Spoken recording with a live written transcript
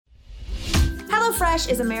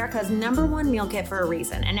HelloFresh is America's #1 meal kit for a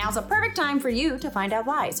reason, and now's a perfect time for you to find out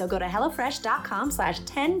why. So go to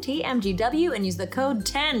HelloFresh.com/10TMGW and use the code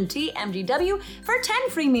 10TMGW for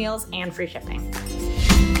 10 free meals and free shipping.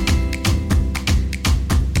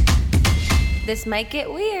 This might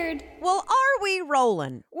get weird. Well, are we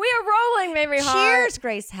rolling? We are rolling, Mary Hart. Cheers,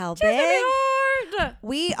 Grace Helbig. Cheers, Mary Hart.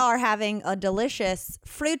 We are having a delicious,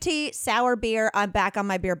 fruity, sour beer. I'm back on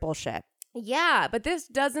my beer bullshit. Yeah, but this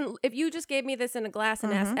doesn't, if you just gave me this in a glass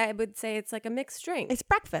and asked, I would say it's like a mixed drink. It's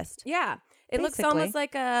breakfast. Yeah. It looks Basically. almost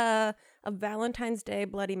like a Valentine's Day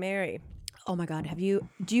Bloody Mary. Oh my God,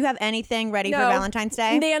 do you have anything ready for Valentine's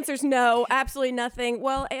Day? The answer's no, absolutely nothing.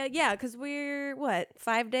 Well, yeah, because we're,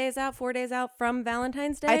 4 days out from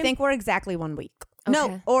Valentine's Day? I think we're exactly 1 week. Okay.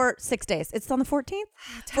 No, or 6 days. It's on the 14th?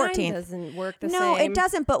 Time doesn't work the same. No, it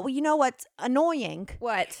doesn't. But you know what's annoying?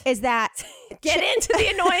 What? Is that... Get into the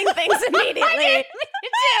annoying things immediately. I didn't mean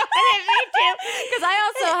to. Because I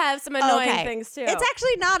also have some annoying things too. It's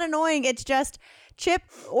actually not annoying. It's just... Chip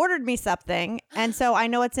ordered me something, and so I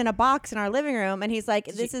know it's in a box in our living room, and he's like,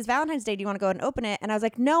 this is Valentine's Day. Do you want to go and open it? And I was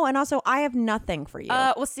like, no, and also I have nothing for you.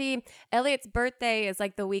 Well, see, Elliot's birthday is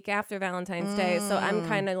like the week after Valentine's Day, so I'm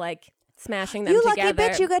kind of like smashing them together. You lucky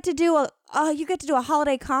bitch, you get to do a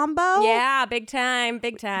holiday combo? Yeah, big time.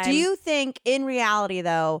 Do you think in reality,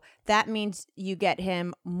 though, that means you get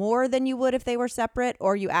him more than you would if they were separate,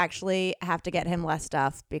 or you actually have to get him less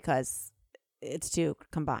stuff because... it's too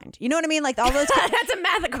combined. You know what I mean? Like all those kids. That's a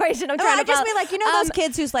math equation. I just mean like, those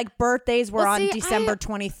kids whose like birthdays were on December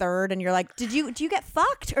 23rd and you're like, do you get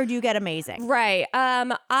fucked or do you get amazing? Right.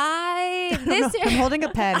 I'm holding a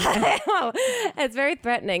pen. It's very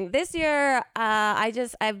threatening. This year,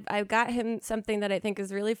 I've got him something that I think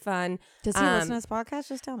is really fun. Does he listen to this podcast?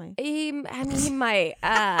 Just tell me. He might.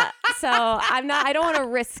 So I don't want to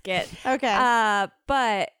risk it. Okay.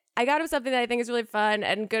 But I got him something that I think is really fun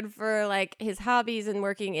and good for like his hobbies and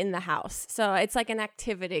working in the house. So it's like an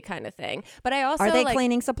activity kind of thing. But I also are they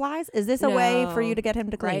cleaning supplies? Is this a way for you to get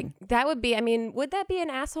him to clean? Like, that would be. I mean, would that be an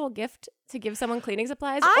asshole gift to give someone cleaning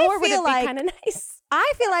supplies, or would it be kind of nice?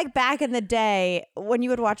 I feel like back in the day when you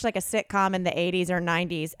would watch like a sitcom in the 80s or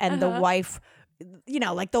 90s, and the wife,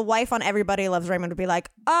 like the wife on Everybody Loves Raymond would be like,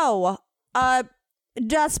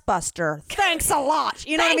 Dustbuster. Thanks a lot.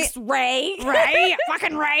 You know Thanks, what I Ray. mean? Ray.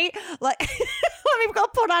 Fucking Ray. Like, let me go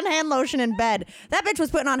put on hand lotion in bed. That bitch was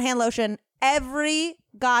putting on hand lotion every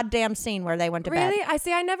goddamn scene where they went to bed. Really?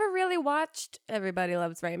 I never really watched Everybody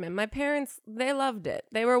Loves Raymond. My parents, they loved it.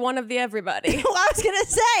 They were one of the everybody. Well, I was going to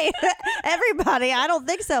say, everybody. I don't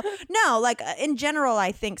think so. No, like in general,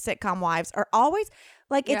 I think sitcom wives are always...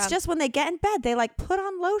 like, it's just when they get in bed, they, like, put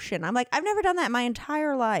on lotion. I'm like, I've never done that in my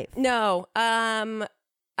entire life. No. I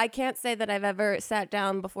can't say that I've ever sat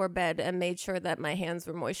down before bed and made sure that my hands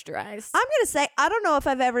were moisturized. I'm going to say, I don't know if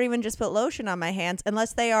I've ever even just put lotion on my hands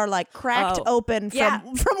unless they are, like, cracked open from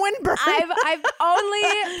windburn. I've only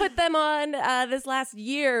put them on this last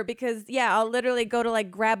year because, I'll literally go to,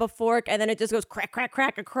 like, grab a fork and then it just goes crack, crack,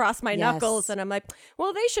 crack across my knuckles. And I'm like,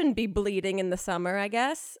 well, they shouldn't be bleeding in the summer, I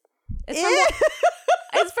guess.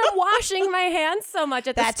 It's from washing my hands so much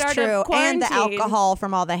at the start of quarantine. And the alcohol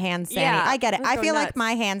from all the hand saniting. Yeah, I get it. I feel nuts. like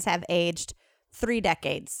my hands have aged 3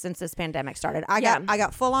 decades since this pandemic started. I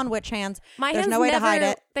got full on witch hands. My There's hands no way to hide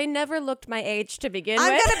it. They never looked my age to begin with.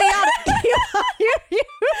 I'm gonna be honest.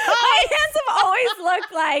 My hands have always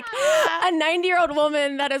looked like a 90-year-old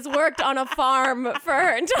woman that has worked on a farm for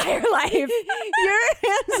her entire life. Your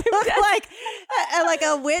hands look like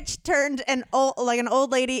a witch turned an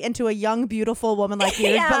old lady into a young, beautiful woman like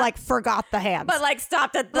yours, but like forgot the hands. But like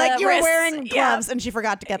stopped at the like you were wrists. wearing gloves and she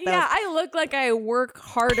forgot to get those. Yeah, I look like I work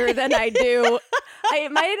harder than I do.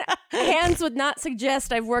 My hands would not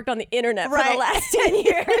suggest I've worked on the internet for the last 10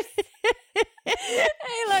 years.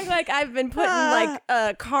 I look like I've been putting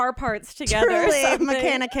car parts together. Truly,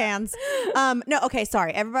 mechanic hands. No, okay,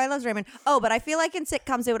 sorry. Everybody Loves Raymond. Oh, but I feel like in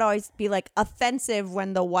sitcoms it would always be like offensive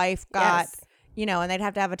when the wife got, and they'd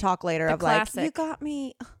have to have a talk later of classic. Like, you got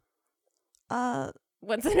me.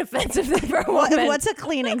 What's an offensive thing for a woman? What's a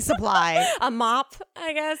cleaning supply? A mop,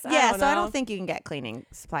 I guess. Yeah, I don't think you can get cleaning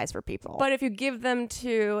supplies for people. But if you give them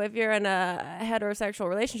if you're in a heterosexual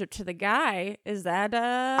relationship to the guy, is that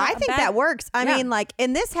I think that works. I mean, like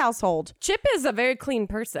in this household, Chip is a very clean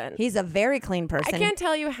person. He's a very clean person. I can't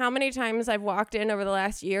tell you how many times I've walked in over the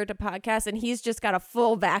last year to podcasts and he's just got a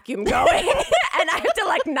full vacuum going. And I have to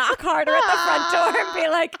like knock harder at the front door and be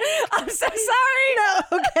like, I'm so sorry. No,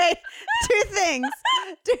 okay. Two things.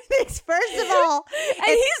 First of all, and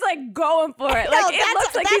he's like going for it. Like it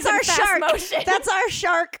looks like he's in fast motion. That's our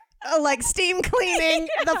shark like steam cleaning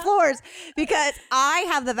the floors because I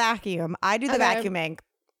have the vacuum. I do the vacuuming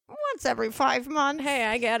once every 5 months. Hey,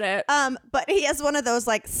 I get it. But he has one of those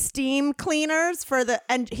like steam cleaners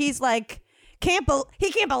and he's like, he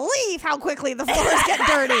can't believe how quickly the floors get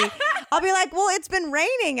dirty. I'll be like, well, it's been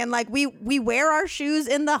raining and like we wear our shoes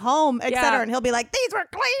in the home, etc. And he'll be like, these were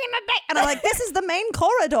clean today. And I'm like, this is the main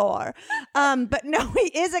corridor. But no,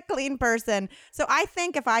 he is a clean person. So I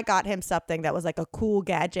think if I got him something that was like a cool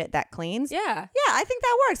gadget that cleans. Yeah, I think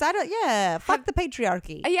that works. Fuck the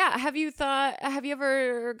patriarchy. Yeah. Have you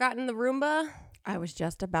ever gotten the Roomba? I was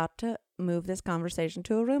just about to move this conversation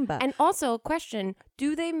to a Roomba. And also, question,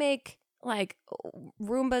 do they make like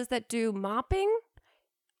Roombas that do mopping?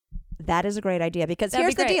 That is a great idea because That'd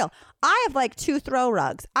here's be the great. deal. I have like 2 throw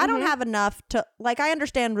rugs. I don't have enough to like, I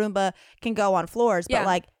understand Roomba can go on floors, but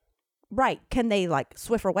like, right. Can they like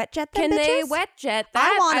Swiffer wet jet them Can they bitches? wet jet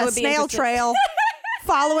that? I want a would be snail interested. trail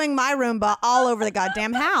following my Roomba all over the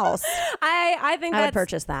goddamn house. I think I would that's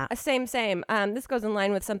purchase that. Same. This goes in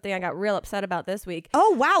line with something I got real upset about this week.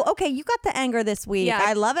 Oh, wow. Okay. You got the anger this week. Yeah.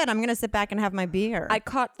 I love it. I'm going to sit back and have my beer. I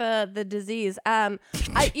caught the disease. You know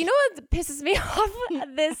what pisses me off?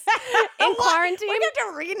 This in quarantine. We have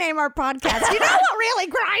to rename our podcast. You know what really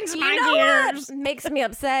grinds my You know gears? what makes me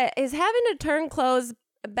upset is having to turn clothes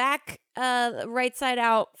back right side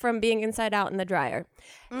out from being inside out in the dryer.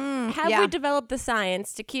 Have we developed the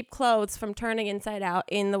science to keep clothes from turning inside out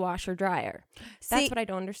in the washer dryer? That's what I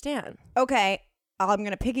don't understand. Okay. I'm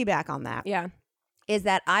going to piggyback on that. Yeah. Is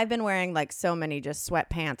that I've been wearing like so many just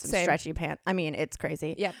sweatpants and Same. stretchy pants. I mean, it's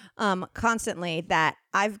crazy. Yep. Constantly that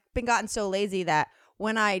I've been gotten so lazy that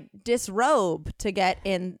when I disrobe to get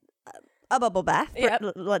in a bubble bath,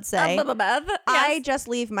 let's say, I just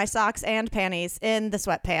leave my socks and panties in the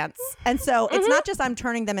sweatpants. And so it's not just I'm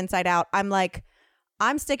turning them inside out. I'm like,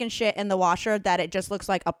 I'm sticking shit in the washer that it just looks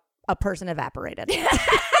like a person evaporated.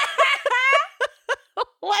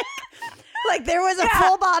 Like there was a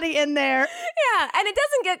full body in there. Yeah, and it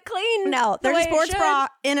doesn't get clean. No, the there's way a it sports should. bra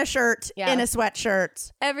in a shirt, in a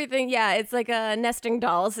sweatshirt. Everything, it's like a nesting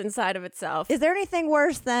dolls inside of itself. Is there anything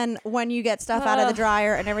worse than when you get stuff out of the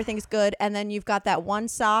dryer and everything's good and then you've got that one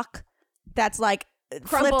sock that's like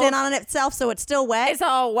Crumpled. flipped in on itself so it's still wet? It's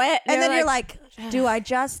all wet. and then you're like, do I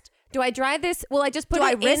dry this? Will I just put Do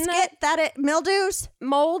I it in risk the it that it mildews?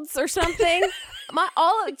 molds or something?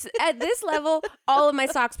 At this level, all of my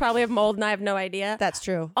socks probably have mold and I have no idea. That's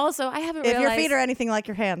true. Also, I haven't If realized. your feet are anything like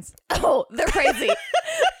your hands. Oh, they're crazy.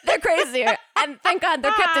 They're crazier. And thank God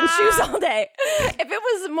they're kept in shoes all day. If it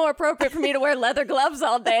was more appropriate for me to wear leather gloves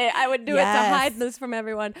all day, I would do it to hide this from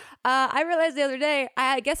everyone. I realized the other day,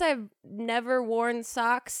 I guess I've never worn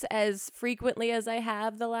socks as frequently as I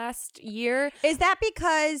have the last year. Is that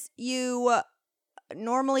because you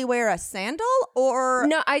normally wear a sandal or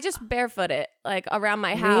No, I just barefoot it like around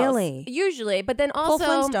my house. Really? Usually. But then full also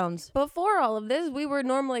Flintstones? before all of this, we were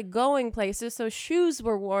normally going places, so shoes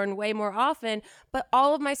were worn way more often. But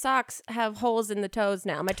all of my socks have holes in the toes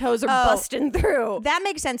now. My toes are busting through. That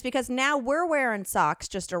makes sense because now we're wearing socks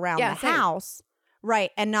just around the same. house.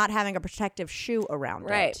 Right, and not having a protective shoe around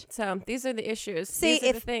Right. it. So these are the issues. See, these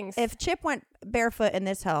are the things. if Chip went barefoot in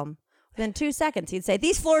this home, within 2 seconds he'd say,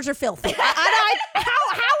 "These floors are filthy." How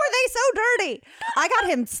are they so dirty? I got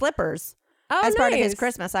him slippers as part of his nice.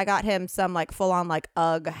 Christmas. I got him some like full on like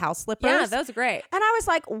UGG house slippers. Yeah, those are great. And I was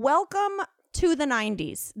like, "Welcome to the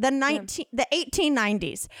 90s, the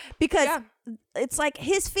 1890s," because it's like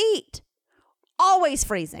his feet always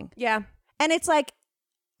freezing, Yeah. and it's like,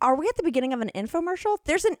 are we at the beginning of an infomercial?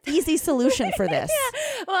 There's an easy solution for this.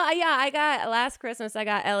 Well, last Christmas, I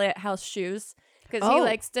got Elliot house shoes because he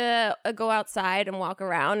likes to go outside and walk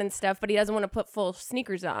around and stuff, but he doesn't want to put full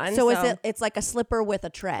sneakers on. So it's like a slipper with a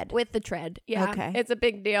tread. With the tread. Yeah. Okay. It's a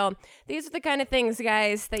big deal. These are the kind of things,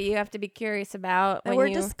 guys, that you have to be curious about. And we're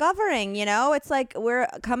discovering, it's like we're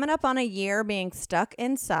coming up on a year being stuck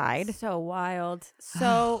inside. So wild.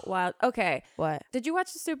 So wild. Okay. What? Did you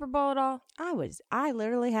watch the Super Bowl at all? I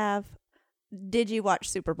literally have. Did you watch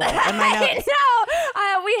Super Bowl? In my notes?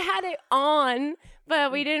 No, we had it on,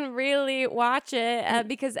 but we didn't really watch it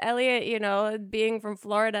because Elliot, being from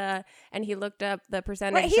Florida, and he looked up the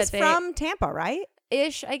percentage. Right, he's from Tampa, right?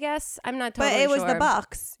 Ish, I guess. I'm not totally But it was sure. the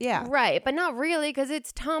Bucks, yeah. Right, but not really because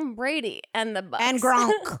it's Tom Brady and the Bucks. And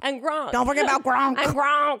Gronk. and Gronk. Don't forget about Gronk. And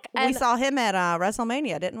Gronk. We saw him at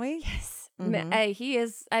WrestleMania, didn't we? Yes. He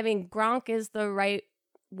is, Gronk is the right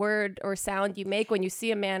word or sound you make when you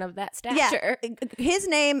see a man of that stature. Yeah, his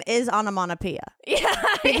name is onomatopoeia. Yeah.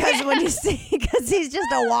 Because when you see, because he's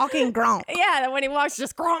just a walking gronk. Yeah, when he walks,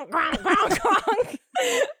 just gronk, gronk, gronk, gronk.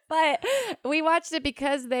 But we watched it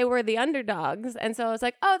because they were the underdogs. And so I was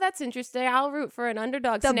like, oh, that's interesting. I'll root for an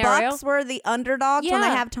underdog scenario. The Bucks were the underdogs when they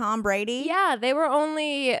have Tom Brady? Yeah, they were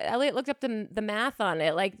only, Elliot looked up the math on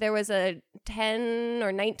it. Like there was a 10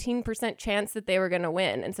 or 19% chance that they were going to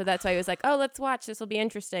win. And so that's why he was like, oh, let's watch. This will be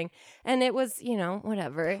interesting. And it was,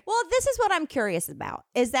 whatever. Well, this is what I'm curious about,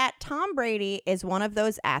 is that Tom Brady is one of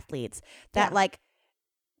those athletes that like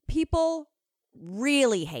people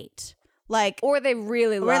really hate. Like, or they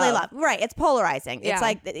really love. Right. It's polarizing. Yeah. It's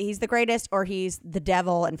like he's the greatest or he's the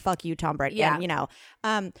devil and fuck you, Tom Brady. Yeah.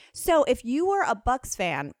 And, so if you were a Bucks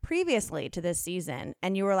fan previously to this season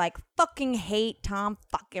and you were like, fucking hate Tom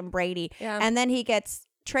fucking Brady, and then he gets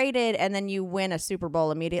traded and then you win a Super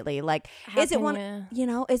Bowl immediately. Like, is it one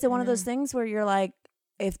of those things where you're like,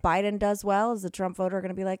 if Biden does well, is the Trump voter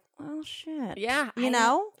going to be like, oh shit? Yeah.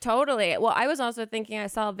 Totally. Well, I was also thinking, I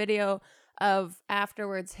saw a video of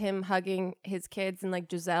afterwards him hugging his kids and like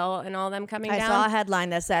Giselle and all them coming down. I saw a headline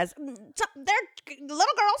that says their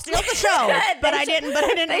little girl steals the show, but I didn't.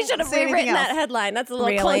 They should have rewritten that headline. That's a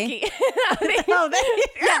little clunky.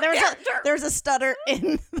 There's a stutter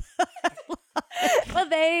in. Well,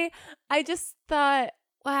 I just thought,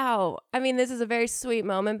 wow. I mean, this is a very sweet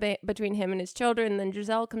moment between him and his children. And then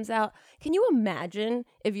Giselle comes out. Can you imagine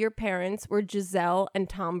if your parents were Giselle and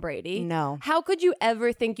Tom Brady? No. How could you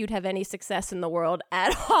ever think you'd have any success in the world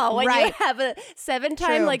at all when you have a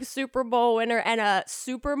 7-time like Super Bowl winner and a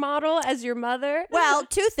supermodel as your mother? Well,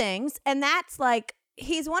 two things. And that's like,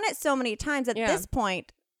 he's won it so many times at this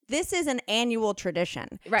point. This is an annual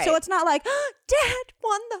tradition. Right. So it's not like, Dad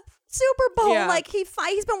won the Super Bowl. Yeah. Like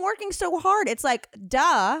he's been working so hard. It's like,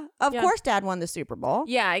 duh. Of course Dad won the Super Bowl.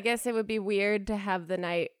 Yeah, I guess it would be weird to have the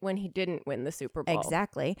night when he didn't win the Super Bowl.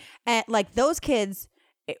 Exactly. And like those kids,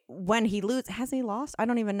 when he loses, has he lost? I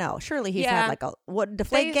don't even know. Surely he's had like a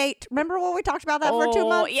Deflategate. Remember when we talked about that for 2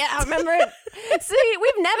 months? Yeah, I remember it. See,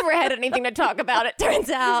 we've never had anything to talk about, it turns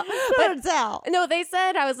out. No, they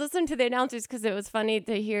said, I was listening to the announcers because it was funny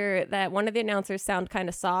to hear that one of the announcers sound kind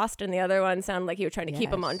of sauced and the other one sounded like he was trying to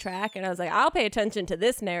keep him on track. And I was like, I'll pay attention to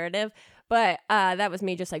this narrative. But that was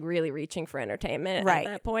me just like really reaching for entertainment at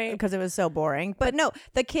that point. Because it was so boring. But no,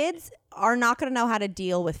 the kids are not going to know how to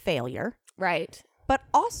deal with failure. Right. But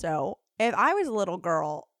also, if I was a little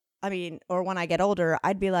girl, or when I get older,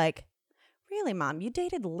 I'd be like, really, Mom, you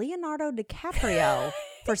dated Leonardo DiCaprio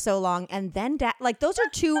for so long and then like those are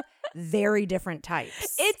two very different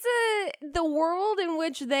types. The world in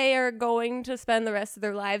which they are going to spend the rest of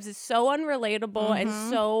their lives is so unrelatable and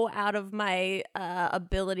so out of my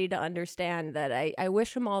ability to understand that I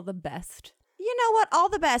wish them all the best. You know what? All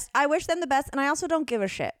the best. I wish them the best, and I also don't give a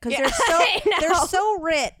shit because they're so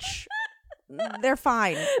rich. They're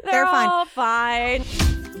fine. They're all fine.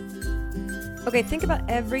 Okay, think about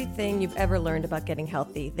everything you've ever learned about getting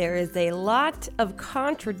healthy. There is a lot of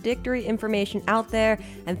contradictory information out there,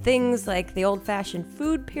 and things like the old-fashioned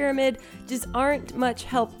food pyramid just aren't much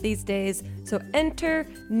help these days. So enter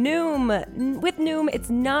Noom. With Noom,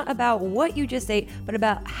 it's not about what you just ate, but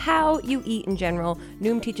about how you eat in general.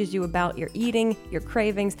 Noom teaches you about your eating, your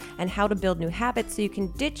cravings, and how to build new habits so you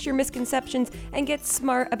can ditch your misconceptions and get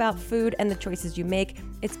smart about food and the choices you make.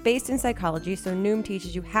 It's based in psychology, so Noom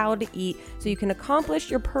teaches you how to eat so you can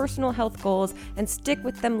accomplish your personal health goals and stick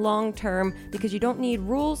with them long term, because you don't need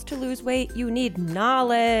rules to lose weight, you need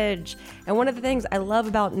knowledge. And one of the things I love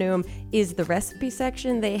about Noom is the recipe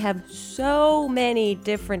section. They have so many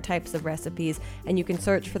different types of recipes, and you can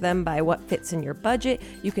search for them by what fits in your budget.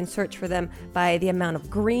 You can search for them by the amount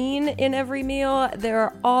of green in every meal. There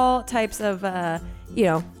are all types of,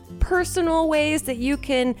 personal ways that you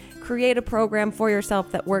can create a program for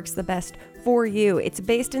yourself that works the best for you. It's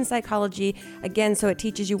based in psychology, again, so it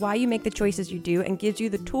teaches you why you make the choices you do and gives you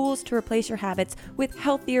the tools to replace your habits with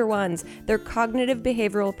healthier ones. Their cognitive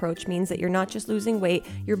behavioral approach means that you're not just losing weight,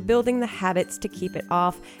 you're building the habits to keep it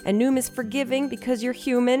off. And Noom is forgiving because you're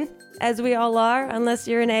human, as we all are, unless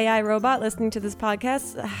you're an AI robot listening to this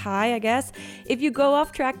podcast. Hi, I guess. If you go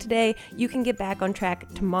off track today, you can get back on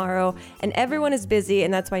track tomorrow. And everyone is busy,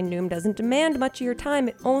 and that's why Noom doesn't demand much of your time.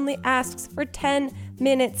 It only asks for 10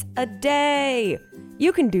 minutes a day.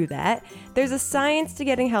 You can do that. There's a science to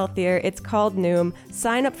getting healthier. It's called Noom.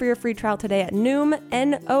 Sign up for your free trial today at Noom,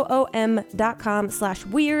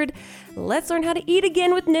 Noom.com/weird. Let's learn how to eat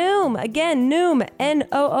again with Noom. Again, Noom,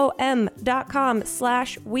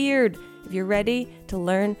 Noom.com/weird. If you're ready to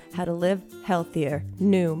learn how to live healthier,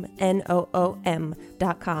 Noom,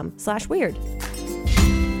 Noom.com/weird.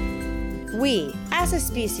 We, as a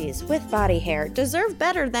species with body hair, deserve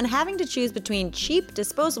better than having to choose between cheap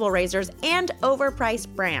disposable razors and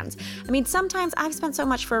overpriced brands. I mean, sometimes I've spent so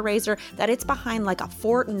much for a razor that it's behind like a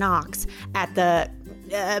Fort Knox at the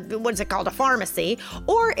what's it called, a pharmacy,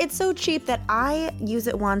 or it's so cheap that I use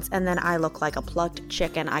it once and then I look like a plucked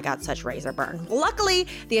chicken. I got such razor burn. Luckily,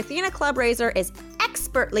 the Athena Club razor is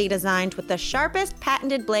expertly designed with the sharpest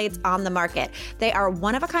patented blades on the market. They are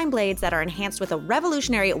one-of-a-kind blades that are enhanced with a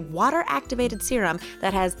revolutionary water-activated serum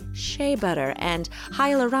that has shea butter and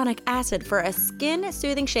hyaluronic acid for a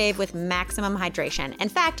skin-soothing shave with maximum hydration. In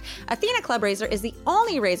fact, Athena Club razor is the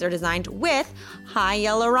only razor designed with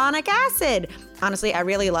hyaluronic acid. Honestly, I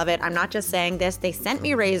really love it. I'm not just saying this. They sent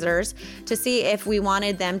me razors to see if we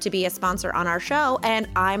wanted them to be a sponsor on our show, and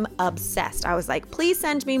I'm obsessed. I was like, please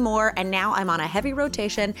send me more, and now I'm on a heavy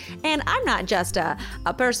rotation, and I'm not just a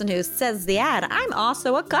person who says the ad. I'm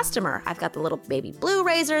also a customer. I've got the little baby blue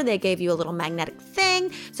razor. They gave you a little magnetic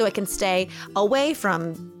thing so it can stay away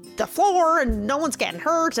from the floor and no one's getting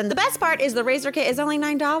hurt. And the best part is the razor kit is only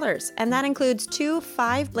 $9, and that includes 2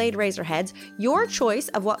 5-blade razor heads, your choice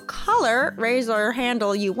of what color razor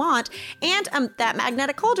handle you want, and that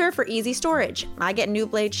magnetic holder for easy storage. I get new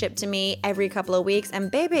blades shipped to me every couple of weeks,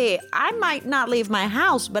 and baby, I might not leave my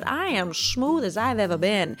house, but I am smooth as I've ever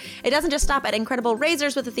been. It doesn't just stop at incredible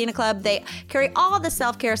razors with Athena Club. They carry all the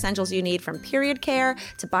self-care essentials you need, from period care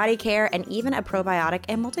to body care, and even a probiotic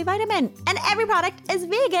and multivitamin. And every product is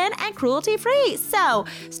vegan and cruelty-free. So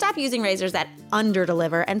stop using razors that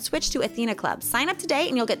underdeliver and switch to Athena Club. Sign up today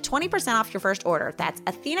and you'll get 20% off your first order. That's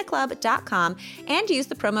athenaclub.com, and use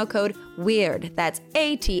the promo code WEIRD. That's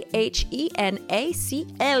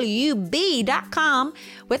ATHENACLUB.com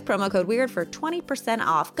with promo code WEIRD for 20%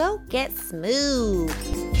 off. Go get smooth.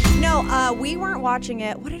 No, we weren't watching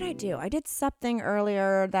it. What did I do? I did something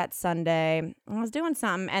earlier that Sunday. I was doing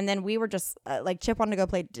something, and then we were just like, Chip wanted to go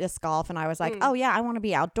play disc golf, and I was like, oh yeah, I want to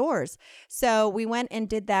be outdoors. So we went and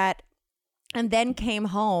did that, and then came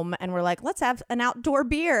home, and we're like, let's have an outdoor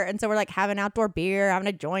beer. And so we're like having outdoor beer, having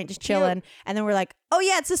a joint, just chilling. And then we're like, oh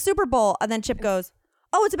yeah, it's the Super Bowl. And then Chip goes,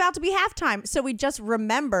 oh, it's about to be halftime. So we just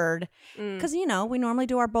remembered, because, you know, we normally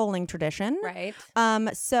do our bowling tradition. Right.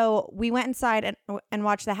 So we went inside and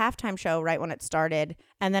watched the halftime show right when it started,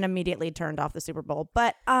 and then immediately turned off the Super Bowl.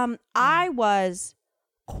 But I was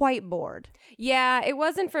quite bored. Yeah, it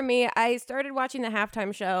wasn't for me. I started watching the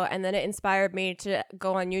halftime show, and then it inspired me to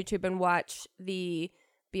go on YouTube and watch the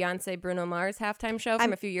Beyonce Bruno Mars halftime show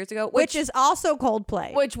from a few years ago, which is also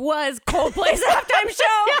Coldplay, which was Coldplay's halftime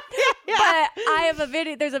show. But I have a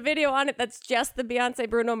video. There's a video on it that's just the Beyonce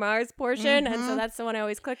Bruno Mars portion, and so that's the one I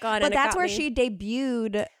always click on. But and that's where she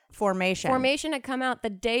debuted Formation. Formation had come out the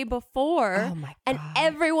day before, oh my God, and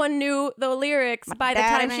everyone knew the lyrics by the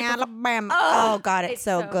time she Alabama. Oh God, it's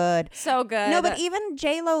so good, so good. No, but even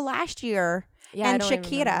J-Lo last year and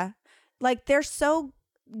Shakira, like, they're so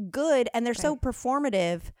good and they're so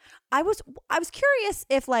performative. I was curious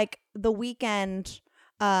if, like, The Weeknd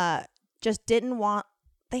just didn't want.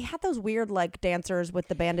 They had those weird, like, dancers with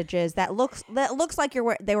the bandages that looks like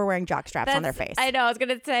they were wearing jock straps on their face. I know. I was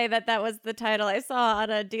gonna say that was the title I saw on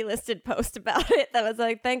a delisted post about it. That was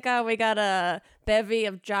like, thank God we got a bevy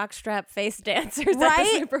of jockstrap face dancers at the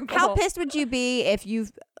Super Bowl. How pissed would you be if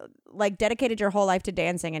you've like dedicated your whole life to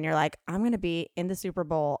dancing and you're like, I'm gonna be in the Super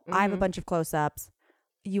Bowl. I have a bunch of close-ups.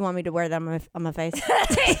 You want me to wear them on my face?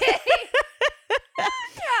 But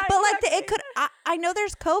like, it could. I know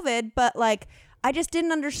there's COVID, but like, I just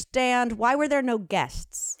didn't understand, why were there no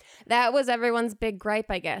guests? That was everyone's big gripe,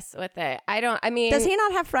 I guess, with it. I mean, does he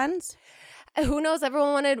not have friends? Who knows?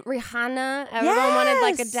 Everyone wanted Rihanna. Everyone wanted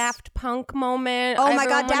like a Daft Punk moment. Oh my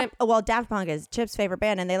God. Daft Punk is Chip's favorite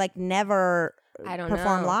band, and they like never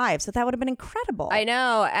perform live. So that would have been incredible. I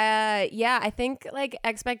know. Yeah, I think like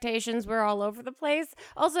expectations were all over the place.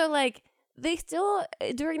 Also, like, they still,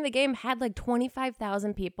 during the game, had like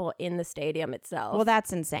 25,000 people in the stadium itself. Well,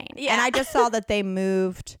 that's insane. Yeah. And I just saw that they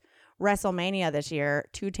moved WrestleMania this year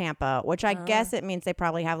to Tampa, which I guess it means they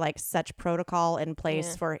probably have like such protocol in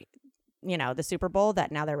place for, you know, the Super Bowl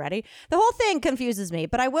that now they're ready. The whole thing confuses me,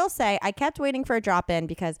 but I will say I kept waiting for a drop in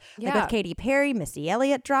because like with Katy Perry, Missy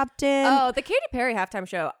Elliott dropped in. Oh, the Katy Perry halftime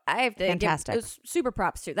show, I have to fantastic. Give super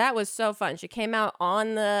props to. That was so fun. She came out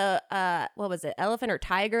on the what was it, elephant or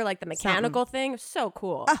tiger, like the mechanical thing. So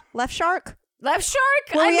cool. Left Shark. Left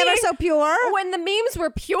Shark. Were we ever so pure? When the memes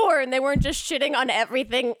were pure and they weren't just shitting on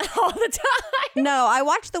everything all the time. No, I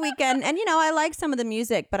watched The Weeknd, and you know, I like some of the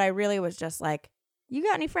music, but I really was just like, you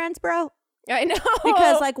got any friends, bro? I know.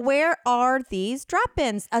 Because like, where are these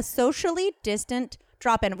drop-ins? A socially distant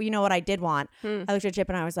drop in. You know what I did want? I looked at Chip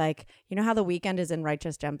and I was like, you know how The Weeknd is in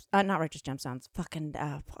Righteous Gems? Not Righteous Gemstones. Fucking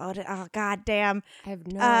god damn. I have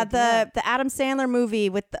no idea. The Adam Sandler movie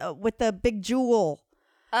with the big jewel.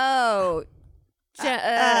 Oh. you know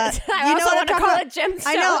I also what want to I'm call talking it gemstones.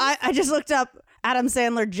 I know. I just looked up Adam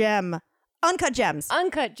Sandler gem. Uncut Gems.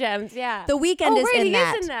 Uncut Gems, yeah. The Weeknd is right, in he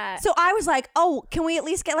that. is in that. So I was like, oh, can we at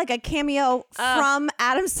least get like a cameo from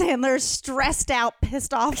Adam Sandler's stressed out,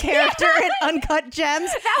 pissed off character in Uncut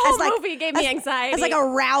Gems? That whole movie gave me anxiety. It's like a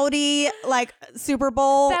rowdy, like Super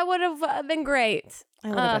Bowl. That would have been great. It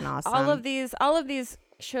would have been awesome. All of these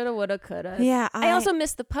shoulda, woulda, coulda. Yeah, I also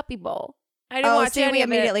missed the Puppy Bowl. I didn't watch see, any we of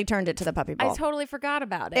it. immediately turned it to the Puppy Bowl. I totally forgot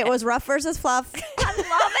about it. It was Rough versus Fluff. I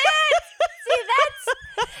love it. See,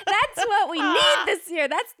 that's what we need this year.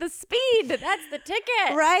 That's the speed. That's the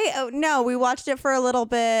ticket. Right? Oh, no, we watched it for a little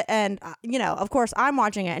bit, and of course, I'm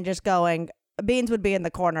watching it and just going. Beans would be in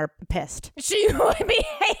the corner, pissed. She would be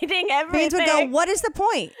hating everything. Beans would go, "What is the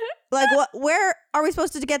point? Like, what? Where are we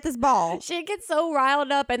supposed to get this ball?" She'd get so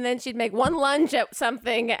riled up, and then she'd make one lunge at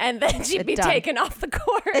something, and then she'd be done. taken off the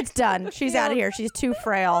court. It's done. She's out of here. She's too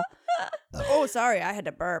frail. Oh, sorry, I had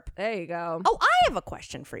to burp. There you go. Oh, I have a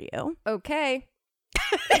question for you. Okay.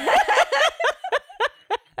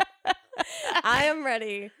 I am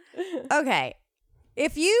ready. Okay,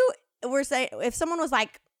 if someone was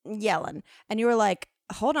like yelling, and you were like,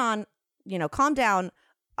 "Hold on, calm down."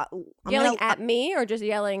 Yelling at me, or just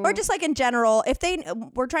yelling, or just like in general, if they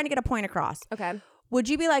were trying to get a point across, okay, would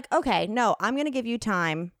you be like, "Okay, no, I'm going to give you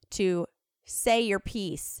time to say your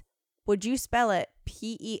piece"? Would you spell it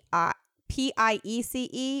Piece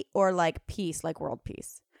or like peace, like world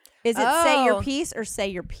peace? Is it say your piece or say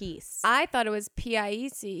your piece? I thought it was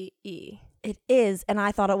Piece. It is, and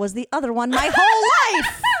I thought it was the other one my whole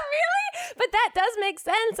life. Really? But that does make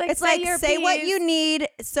sense. Like, It's like say what you need,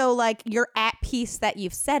 so like you're at peace that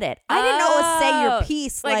you've said it. I didn't know it was say your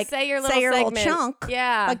piece, like say your little segment. chunk,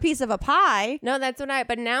 yeah, like piece of a pie. No, that's what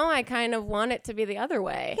but now I kind of want it to be the other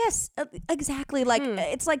way. Yes, exactly. Like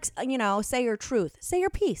it's like say your truth, say your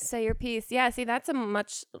piece, say your piece. Yeah, see, that's a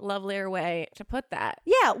much lovelier way to put that.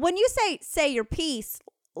 Yeah, when you say your piece,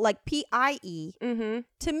 like PIE,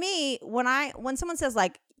 to me, when someone says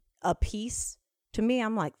like a piece, to me,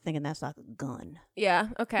 I'm like thinking that's like a gun. Yeah.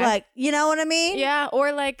 Okay. Like, you know what I mean? Yeah.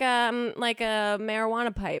 Or like a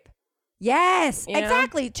marijuana pipe. Yes, You know?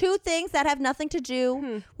 exactly. Two things that have nothing to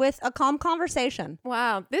do with a calm conversation.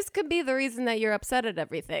 Wow. This could be the reason that you're upset at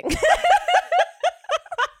everything.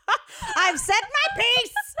 I've said my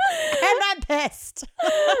piece and I'm pissed.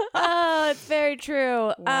 Oh, it's very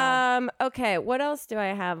true. Wow. Okay. What else do I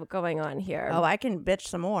have going on here? Oh, I can bitch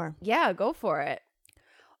some more. Yeah. Go for it.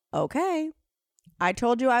 Okay. I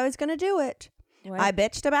told you I was going to do it. What? I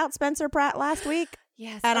bitched about Spencer Pratt last week.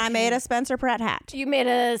 Yes. And I okay. made a Spencer Pratt hat. You made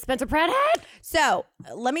a Spencer Pratt hat? So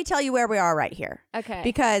let me tell you where we are right here. Okay.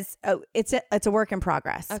 Because it's a work in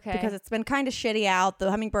progress. Okay. Because it's been kind of shitty out. The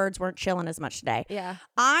hummingbirds weren't chilling as much today. Yeah.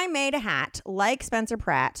 I made a hat like Spencer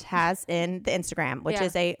Pratt has in the Instagram, which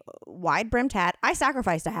is a wide brimmed hat. I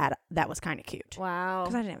sacrificed a hat that was kind of cute. Wow.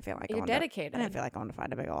 Because I didn't feel like You're dedicated. I didn't feel like going to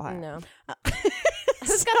find a big old hat. No.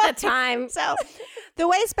 Who's got the time? So the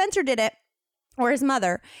way Spencer did it, or his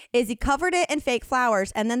mother, is he covered it in fake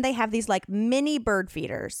flowers, and then they have these like mini bird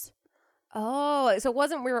feeders. Oh, so it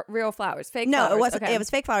wasn't real flowers, fake No, flowers. it wasn't. Okay. It was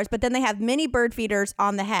fake flowers, but then they have mini bird feeders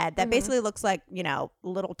on the head that basically looks like,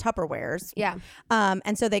 little Tupperwares. Yeah.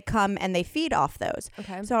 And so they come and they feed off those.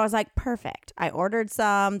 Okay. So I was like, perfect. I ordered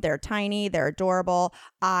some. They're tiny. They're adorable.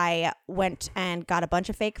 I went and got a bunch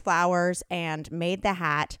of fake flowers and made the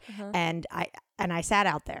hat. And I sat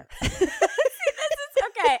out there.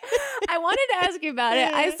 Okay. I wanted to ask you about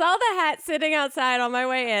it. I saw the hat sitting outside on my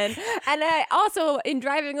way in. And I also, in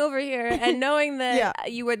driving over here and knowing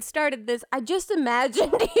that you had started this, I just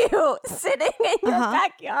imagined you sitting in your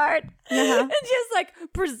backyard and just like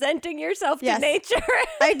presenting yourself to nature.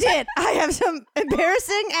 I did. I have some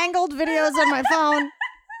embarrassing angled videos on my phone.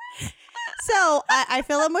 So I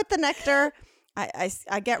fill them with the nectar.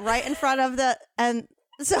 I get right in front of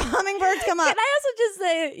so hummingbirds come up. Can I also just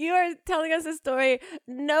say, you are telling us a story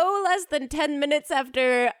no less than 10 minutes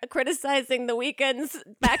after criticizing The Weeknd's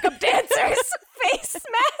backup dancers' face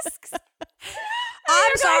masks.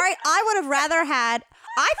 I'm sorry. I would have rather I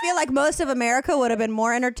feel like most of America would have been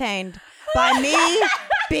more entertained by me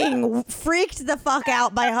being freaked the fuck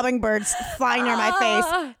out by hummingbirds flying near my face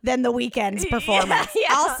than The Weeknd's performance. Yeah.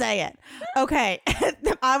 I'll say it. Okay.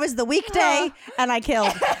 I was the weekday and I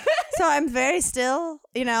killed. So I'm very still,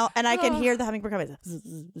 and I can hear the hummingbird coming.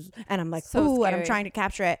 And I'm like, So ooh, and I'm scary. trying to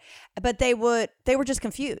capture it. But they were just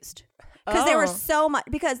confused. because there Oh. were so much.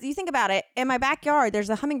 Because you think about it, in my backyard, there's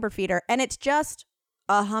a hummingbird feeder, and it's just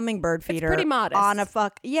a hummingbird feeder. pretty modest. On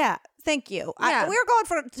a yeah. Thank you. Yeah. We were going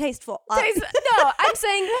for tasteful. No, I'm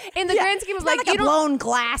saying in the grand scheme of It's not like like you a don't. blown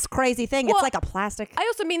glass crazy thing. Well, it's like a plastic. I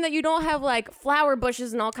also mean that you don't have like flower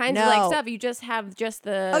bushes and all kinds of No. like stuff. You just have just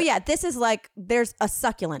the. Oh yeah, this is like there's a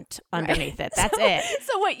succulent underneath it. That's it.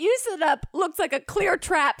 So what you set up looks like a clear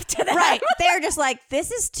trap to them. Right. They're just like, this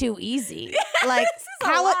is too easy. Like, This is a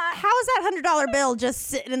how lot. is that $100 bill just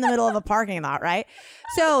sitting in the middle of a parking lot, right?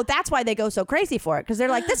 So that's why they go so crazy for it, because they're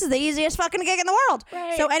like, this is the easiest fucking gig in the world.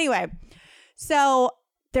 Right. So anyway, so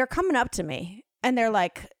they're coming up to me and they're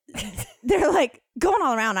like going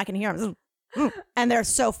all around. I can hear them. And they're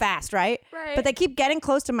so fast, right? Right. But they keep getting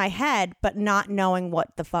close to my head, but not knowing what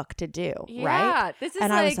the fuck to do, Yeah, right? this is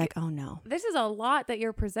And like, I was like, oh no. this is a lot that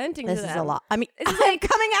you're presenting This to is them. a lot. I mean, It's I'm like-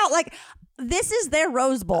 coming out like this is their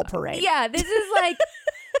Rose Bowl parade. Yeah, this is like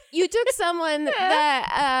you took someone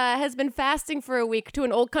that has been fasting for a week to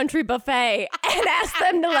an old country buffet and asked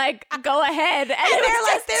them to like go ahead, and And they're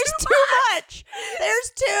like, just there's too much.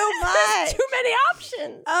 There's too much. too many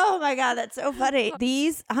options. Oh my God, that's so funny.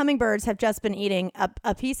 These hummingbirds have just been eating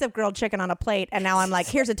a piece of grilled chicken on a plate, and now I'm like,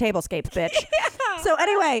 here's a tablescape, bitch. So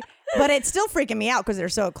anyway, but it's still freaking me out because they're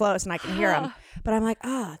so close and I can hear them. But I'm like,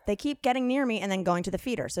 they keep getting near me and then going to the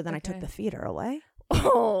feeder. So then I took the feeder away.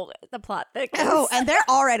 Oh, the plot thickens. Oh, and they're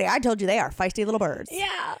already, I told you they are feisty little birds.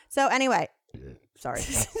 yeah. So anyway, sorry.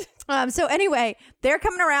 So anyway, they're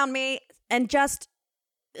coming around me and just,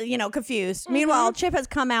 confused. Meanwhile, Chip has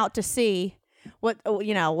come out to see what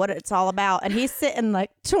it's all about. And he's sitting like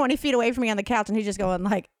 20 feet away from me on the couch and he's just going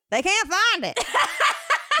like, they can't find it.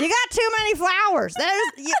 You got too many flowers.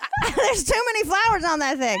 There's too many flowers on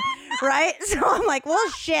that thing. Right? So I'm like, well,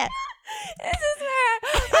 shit. This is where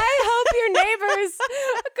I hope your neighbors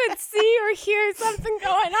could see or hear something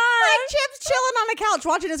going on. Like Chip's chilling on the couch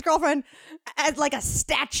watching his girlfriend as like a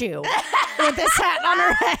statue with this hat on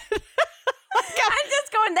her head. I'm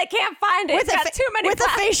just going, they can't find it. It's got too many with a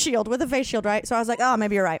face shield, right? So I was like, oh,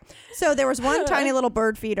 maybe you're right. So there was one tiny little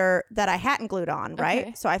bird feeder that I hadn't glued on, right?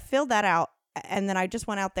 Okay. So I filled that out, and then I just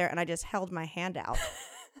went out there and I just held my hand out.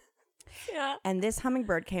 Yeah. And this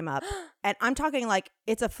hummingbird came up, and I'm talking like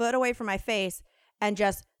it's a foot away from my face and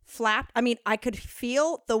just flapped. I mean, I could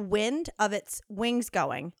feel the wind of its wings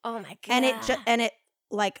going. Oh my god. And it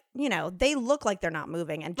like, they look like they're not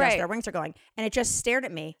moving and just Right. their wings are going. And it just stared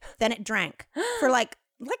at me. Then it drank for like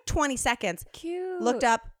 20 seconds. Cute. Looked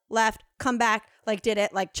up, left, come back, like did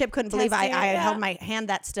it. Like Chip couldn't believe I Testing it, yeah. held my hand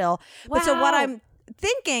that still. But so what Wow. I'm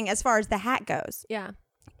thinking as far as the hat goes Yeah.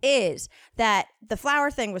 is that the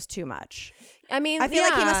flower thing was too much. I mean, I feel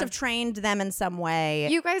like he yeah. must have trained them in some way.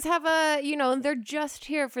 You guys have they're just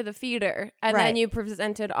here for the feeder. And Right. then you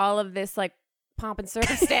presented all of this like pomp and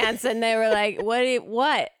circumstance and they were like,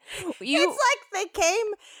 what? You It's like they came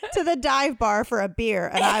to the dive bar for a beer,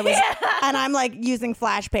 and I was, and I'm like using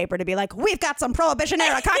flash paper to be like, "We've got some Prohibition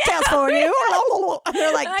era cocktails for you." And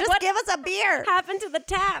they're like, Like, "Just what give us a beer." happened to the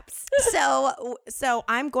taps? So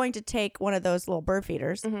I'm going to take one of those little bird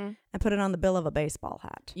feeders and put it on the bill of a baseball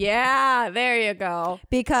hat Yeah, there you go.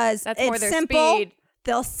 because That's more it's their simple. speed.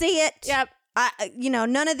 They'll see it. Yep.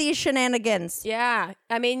 None of these shenanigans. Yeah.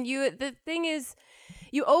 I mean, the thing is,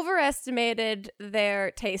 you overestimated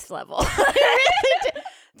their taste level.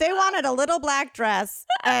 They wanted a little black dress,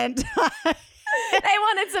 and They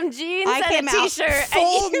wanted some jeans I came and a out t-shirt.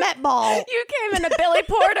 full and you, Met Ball. you came in a Billy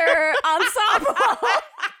Porter ensemble.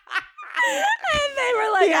 And they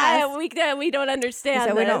were like, Yes. we don't understand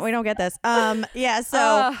So this. we don't get this. Yeah, so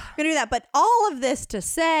Ugh. I'm gonna do that. But all of this to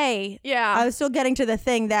say, Yeah. I was still getting to the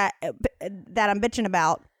thing that I'm bitching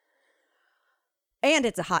about, and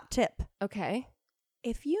it's a hot tip. Okay.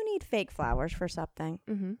 If you need fake flowers for something,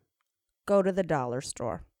 Mm-hmm. go to the dollar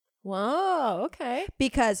store Whoa, okay.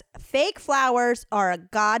 because fake flowers are a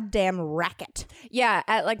goddamn racket. Yeah,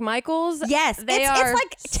 at like Michael's. Yes, they it's are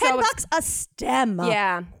like so $10 a stem.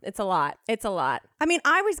 Yeah, it's a lot. It's a lot. I mean,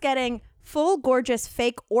 I was getting full gorgeous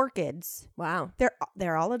fake orchids. Wow.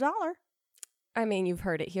 They're all $1. I mean, you've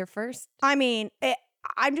heard it here first. I mean,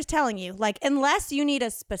 I'm just telling you, like, unless you need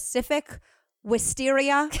a specific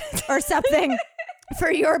wisteria or something for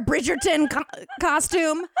your Bridgerton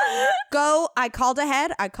costume, go. I called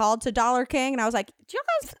ahead. I called to Dollar King and I was like, do you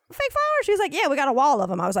guys fake flowers? She was like, yeah, we got a wall of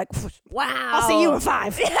them. I was like, Wow. I'll see you in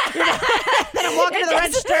 5. Then I'm walking to the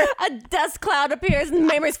register. A dust cloud appears and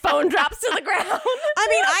Mamie's phone drops to the ground. I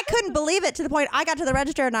mean, I couldn't believe it to the point I got to the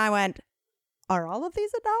register and I went, are all of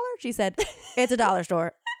these $1? She said, it's a dollar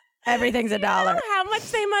store. Everything's $1. How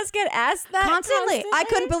much they must get asked that Constantly. I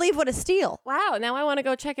couldn't believe what a steal. Wow, now I want to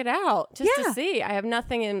go check it out just to see. I have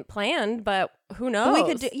nothing in planned, but who knows? We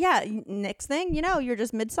could do, next thing, you're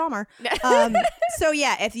just midsummer. So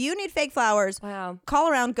yeah, if you need fake flowers, call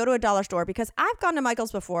around, go to a dollar store, because I've gone to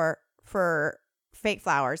Michael's before for fake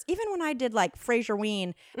flowers. Even when I did like Fraser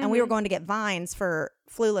Ween and we were going to get vines for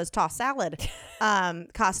Flula's tossed salad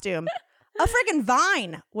costume, a freaking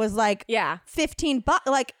vine was like $15.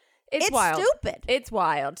 Like, it's wild. Stupid. It's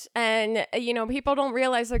wild. And, people don't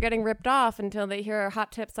realize they're getting ripped off until they hear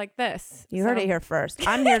hot tips like this. You heard it here first.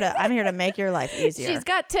 I'm here to make your life easier. She's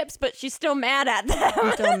got tips, but she's still mad at them.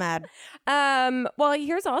 I'm still mad. Well,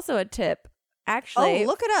 here's also a tip. Actually. Oh,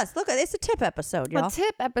 look at us. It's a tip episode, y'all. A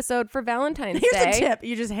tip episode for Valentine's Day. Here's a tip.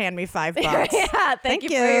 You just hand me $5. Yeah, thank you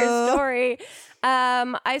for your story.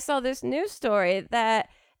 I saw this news story that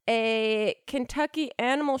a Kentucky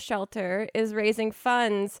animal shelter is raising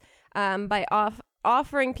funds by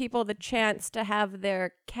offering people the chance to have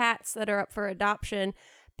their cats that are up for adoption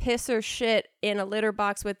piss or shit in a litter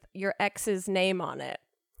box with your ex's name on it.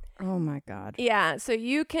 Oh my God. Yeah, so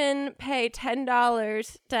you can pay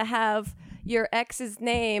 $10 to have your ex's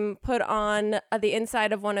name put on the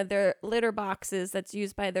inside of one of their litter boxes that's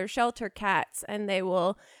used by their shelter cats, and they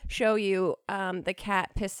will show you the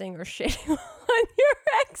cat pissing or shitting on your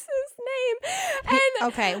ex's name. And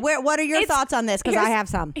okay, what are your thoughts on this? Because I have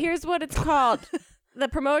some. Here's what it's called. The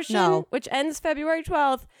promotion, which ends February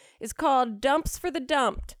 12th, is called Dumps for the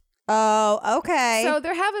Dumped. Oh, okay. So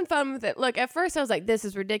they're having fun with it. Look, at first I was like, this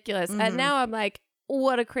is ridiculous. And now I'm like,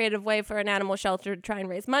 what a creative way for an animal shelter to try and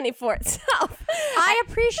raise money for itself. I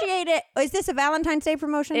appreciate it. Is this a Valentine's Day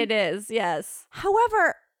promotion? It is, yes.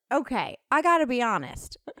 However, okay, I got to be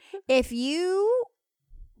honest. If you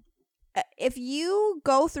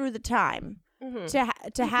go through the time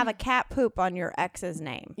to have a cat poop on your ex's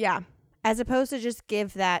name, as opposed to just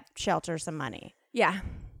give that shelter some money,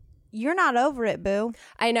 you're not over it, boo.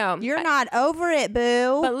 I know. You're not over it,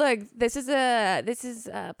 boo. But look, this is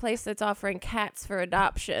a place that's offering cats for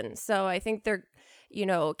adoption. So I think they're,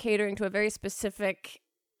 catering to a very specific,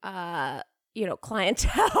 clientele.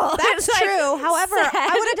 That's true. However,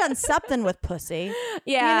 I would have done something with pussy.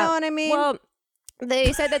 Yeah. You know what I mean? Well,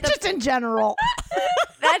 they said that just in general.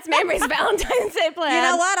 That's Mamrie's Valentine's Day plan. You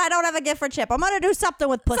know what? I don't have a gift for Chip. I'm going to do something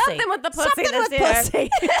with pussy. Something with the pussy this year.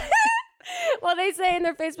 Well, they say in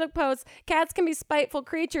their Facebook posts, cats can be spiteful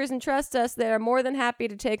creatures, and trust us, they are more than happy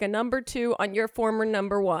to take a number 2 on your former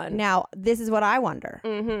number 1. Now, this is what I wonder.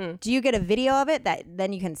 Do you get a video of it that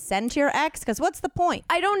then you can send to your ex? Because what's the point?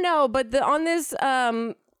 I don't know, but on this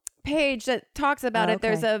page that talks about it,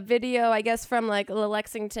 there's a video, I guess, from like the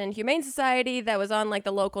Lexington Humane Society that was on like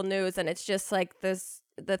the local news, and it's just like this.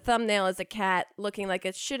 The thumbnail is a cat looking like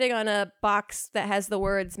it's shitting on a box that has the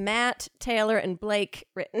words Matt, Taylor, and Blake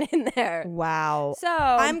written in there. Wow. So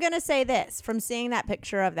I'm going to say this from seeing that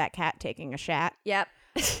picture of that cat taking a shat. Yep.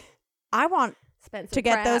 I want Expensive to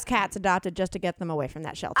get crap. those cats adopted just to get them away from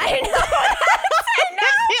that shelter. I know.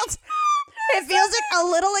 It feels like a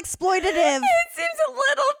little exploitative. It seems a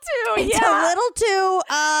little too. It's a little too.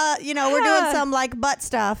 We're doing some like butt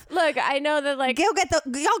stuff. Look, I know that like y'all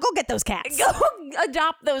go get those cats. Go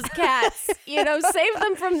adopt those cats. Save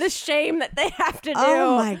them from the shame that they have to do.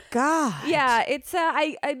 Oh my God. Yeah, it's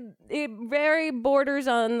it very borders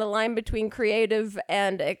on the line between creative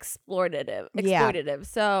and exploitative. Yeah.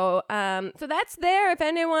 So that's there. If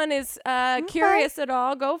anyone is curious at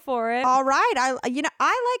all, go for it. All right. I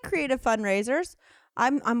like creative fundraisers.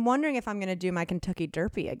 I'm wondering if I'm going to do my Kentucky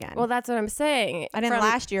Derby again. Well, that's what I'm saying. I didn't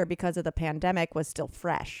last year because of the pandemic was still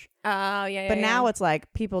fresh. Oh, yeah. But now it's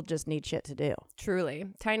like people just need shit to do. Truly.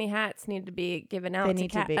 Tiny hats need to be given out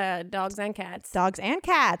to dogs and cats. Dogs and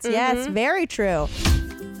cats. Yes, very true.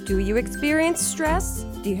 Do you experience stress?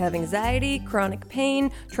 Do you have anxiety, chronic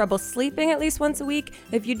pain, trouble sleeping at least once a week?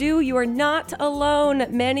 If you do, you are not alone.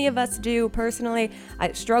 Many of us do. Personally,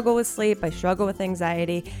 I struggle with sleep. I struggle with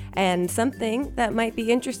anxiety. And something that might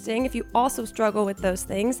be interesting if you also struggle with those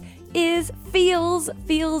things is Feals.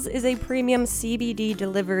 Feals is a premium CBD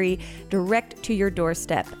delivery direct to your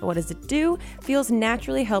doorstep. What does it do? Feals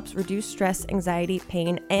naturally helps reduce stress, anxiety,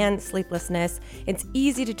 pain, and sleeplessness. It's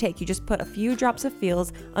easy to take. You just put a few drops of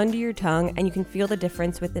Feals under your tongue and you can feel the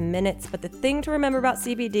difference within minutes. But the thing to remember about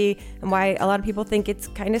CBD and why a lot of people think it's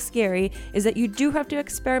kind of scary is that you do have to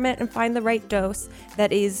experiment and find the right dose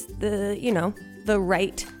that is the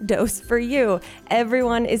right dose for you.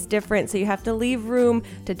 Everyone is different, so you have to leave room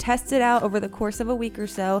to test it out over the course of a week or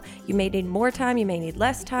so. You may need more time, you may need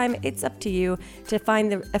less time. It's up to you to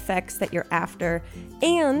find the effects that you're after.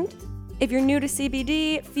 And If you're new to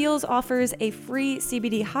CBD, Feels offers a free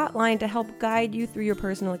CBD hotline to help guide you through your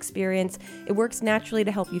personal experience. It works naturally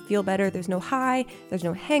to help you feel better. There's no high, there's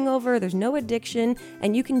no hangover, there's no addiction,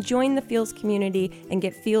 and you can join the Feels community and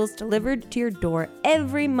get Feels delivered to your door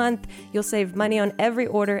every month. You'll save money on every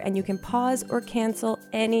order, and you can pause or cancel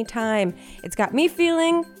anytime. It's got me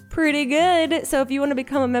feeling pretty good. So if you want to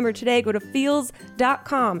become a member today, go to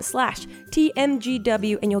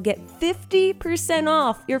feels.com/TMGW and you'll get 50%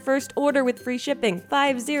 off your first order with free shipping.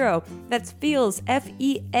 50. That's Feels,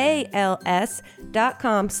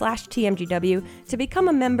 FEALS.com/TMGW to become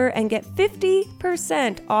a member and get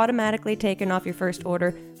 50% automatically taken off your first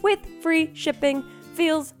order with free shipping.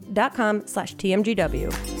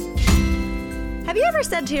 Feels.com/TMGW. Have you ever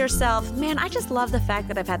said to yourself, man, I just love the fact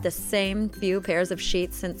that I've had the same few pairs of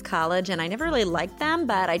sheets since college and I never really liked them,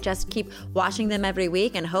 but I just keep washing them every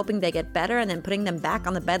week and hoping they get better and then putting them back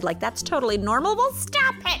on the bed like that's totally normal? Well,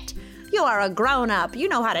 stop it! You are a grown-up. You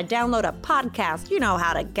know how to download a podcast. You know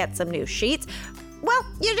how to get some new sheets. Well,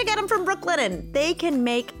 you should get them from Brooklinen. They can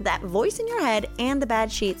make that voice in your head and the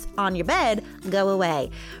bad sheets on your bed go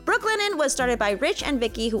away. Brooklinen was started by Rich and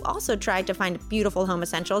Vicky, who also tried to find beautiful home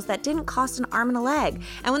essentials that didn't cost an arm and a leg.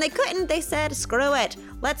 And when they couldn't, they said, screw it.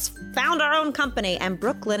 Let's found our own company. And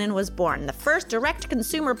Brooklinen was born, the first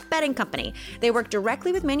direct-to-consumer bedding company. They work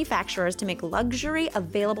directly with manufacturers to make luxury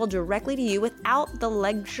available directly to you without the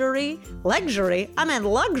luxury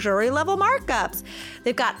level markups.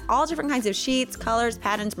 They've got all different kinds of sheets, colors,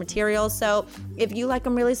 patterns, materials. So if you like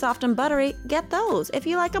them really soft and buttery, get those. If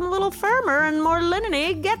you like them a little firmer and more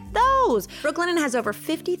linen-y, get those. Brooklinen has over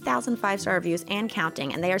 50,000 five-star reviews and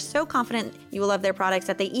counting, and they are so confident you will love their products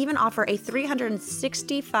that they even offer a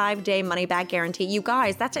 365-day money-back guarantee. You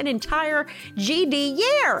guys, that's an entire GD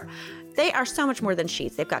year. They are so much more than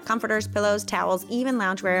sheets. They've got comforters, pillows, towels, even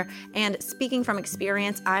loungewear. And speaking from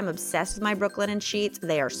experience, I'm obsessed with my Brooklinen sheets.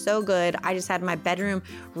 They are so good. I just had my bedroom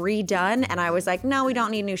redone and I was like, no, we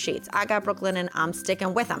don't need new sheets. I got Brooklinen. I'm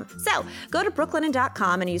sticking with them. So go to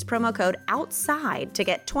brooklinen.com and use promo code OUTSIDE to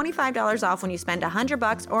get $25 off when you spend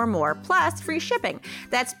 $100 or more, plus free shipping.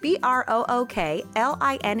 That's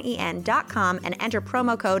BROOKLINEN.com and enter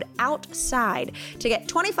promo code OUTSIDE to get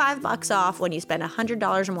 $25 off when you spend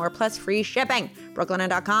 $100 or more, plus free shipping.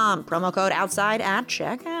 Brooklinen.com, promo code OUTSIDE at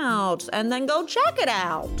checkout, and then go check it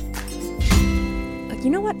out. You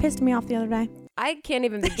know what pissed me off the other day? I can't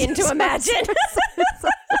even begin to imagine.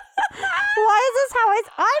 Why is this how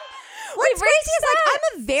what's crazy is like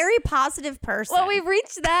I'm a very positive person. Well, we've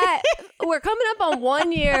reached that. We're coming up on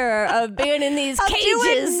 1 year of being in these cages.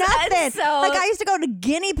 Doing nothing. And so, like I used to go to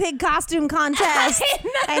guinea pig costume contests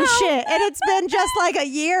and shit. And it's been just like a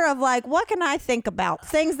year of like, what can I think about?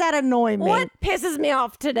 Things that annoy me. What pisses me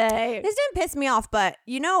off today? This didn't piss me off, but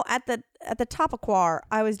you know, at the top of Quar,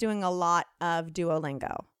 I was doing a lot of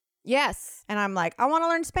Duolingo. Yes. And I'm like, I want to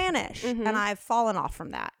learn Spanish. Mm-hmm. And I've fallen off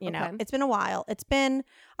from that. You know, Okay. it's been a while.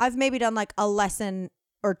 I've maybe done like a lesson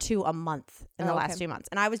or two a month in the last 2 months.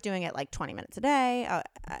 And I was doing it like 20 minutes a day. I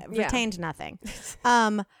retained nothing.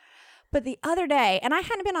 But the other day, and I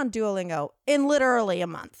hadn't been on Duolingo in literally a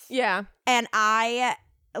month. Yeah. And I,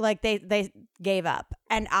 like, they gave up.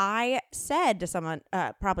 And I said to someone,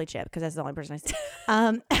 probably Chip, because that's the only person I said.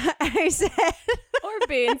 I said... Or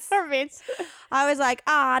Beans. Or Beans. I was like,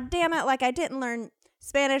 damn it. Like, I didn't learn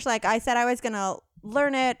Spanish. Like, I said I was going to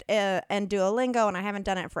learn it and Duolingo, and I haven't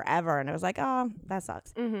done it forever. And it was like, oh, that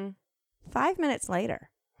sucks. Mm-hmm. 5 minutes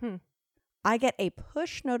later, I get a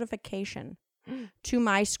push notification to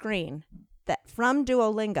my screen that from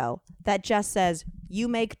Duolingo that just says, you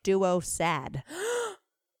make Duo sad.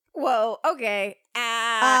 Whoa. Okay.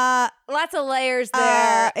 Lots of layers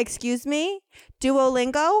there. Excuse me?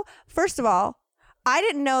 Duolingo? First of all, I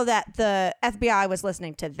didn't know that the FBI was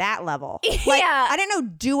listening to that level. Like, Yeah. I didn't know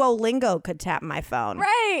Duolingo could tap my phone.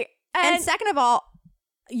 Right. And second of all,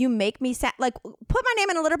 you make me sad. Like, put my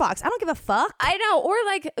name in a litter box. I don't give a fuck. I know. Or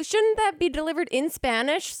like, shouldn't that be delivered in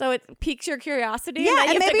Spanish so it piques your curiosity? Yeah,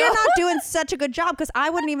 and maybe you're go? not doing such a good job because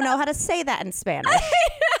I wouldn't even know how to say that in Spanish.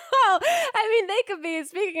 I mean, they could be,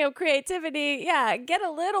 speaking of creativity, yeah, get a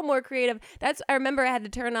little more creative. I remember I had to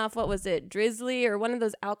turn off, what was it, Drizzly or one of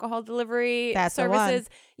those alcohol delivery services.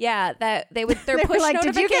 Yeah, that their They push were like,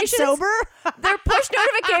 notifications. did you get sober? Their push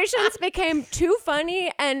notifications became too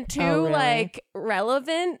funny and too really? like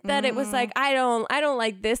relevant that it was like, I don't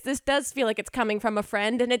like this. This does feel like it's coming from a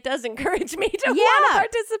friend, and it does encourage me to want to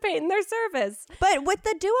participate in their service. But with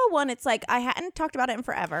the Duo one, it's like I hadn't talked about it in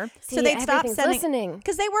forever. See, so they'd stop everything's sending listening.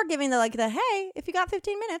 because they were giving the hey, if you got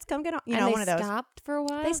 15 minutes, come get on. You know, one of those. They stopped for a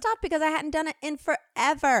while. They stopped because I hadn't done it in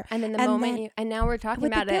forever. And then and now we're talking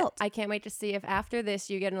about it. I can't wait to see if after this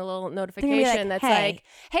you get a little notification that's like,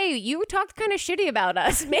 hey, you talked kind of shitty about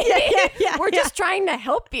us. Maybe we're just trying to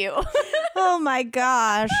help you. Oh my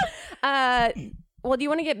gosh. Well, do you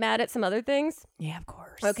want to get mad at some other things? Yeah, of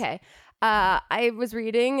course. Okay. I was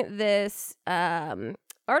reading this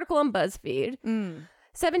article on BuzzFeed.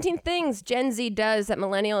 17 things Gen Z does that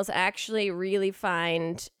millennials actually really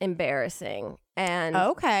find embarrassing. And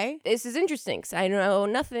this is interesting because I know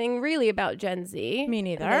nothing really about Gen Z. Me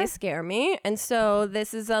neither. They scare me. And so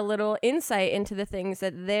this is a little insight into the things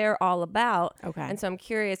that they're all about. Okay. And so I'm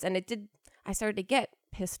curious. And I started to get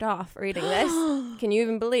pissed off reading this. Can you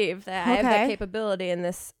even believe that I have that capability in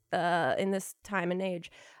this time and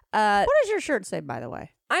age? What does your shirt say, by the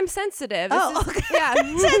way? I'm sensitive. Okay. Yeah.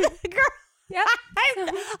 Girl. Yep.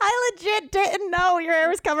 I legit didn't know your hair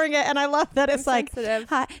was covering it, and I love that it's like sensitive.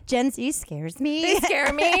 Hi, Gen Z scares me. They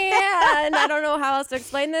scare me, and I don't know how else to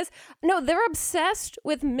explain this. No, they're obsessed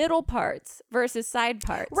with middle parts versus side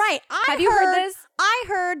parts. Right. Have you heard this? I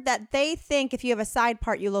heard that they think if you have a side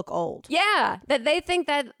part, you look old. Yeah, that they think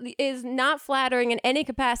that is not flattering in any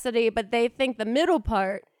capacity, but they think the middle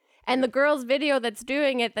part. And the girl's video that's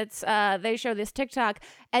doing it, they show this TikTok,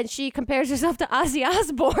 and she compares herself to Ozzy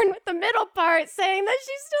Osbourne with the middle part, saying that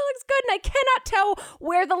she still looks good. And I cannot tell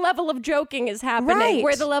where the level of joking is happening,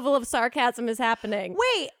 where the level of sarcasm is happening.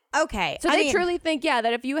 Wait, okay. So they truly think, that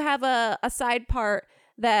if you have a side part,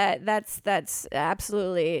 that's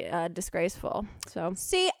absolutely disgraceful. So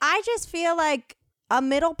see, I just feel like a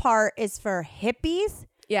middle part is for hippies.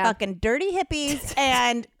 Yeah. Fucking dirty hippies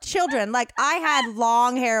and children. Like, I had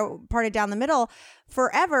long hair parted down the middle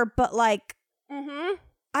forever, but like,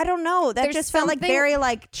 I don't know. That just felt like very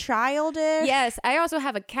like childish. Yes. I also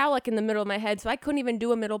have a cowlick in the middle of my head, so I couldn't even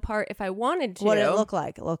do a middle part if I wanted to. What did it look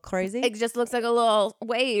like? It looked crazy? It just looks like a little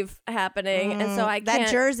wave happening. And so I can't.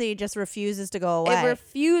 That jersey just refuses to go away. It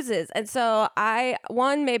refuses. And so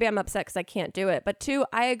maybe I'm upset because I can't do it. But 2,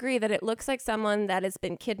 I agree that it looks like someone that has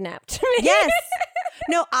been kidnapped. Yes.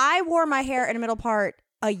 No, I wore my hair in a middle part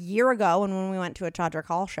a year ago when we went to a Chodrick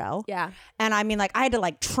Hall show. Yeah. And I mean, like, I had to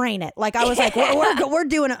like train it. Like, I was like, we're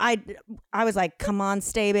doing it. I was like, come on,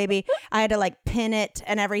 stay, baby. I had to like pin it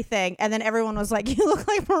and everything. And then everyone was like, you look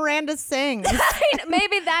like Miranda Sings.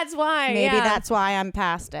 Maybe that's why. Maybe that's why I'm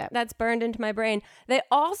past it. That's burned into my brain. They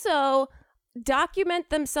also document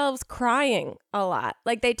themselves crying a lot.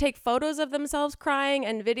 Like, they take photos of themselves crying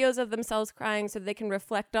and videos of themselves crying so they can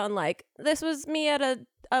reflect on, like, this was me at a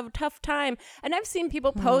tough time. And I've seen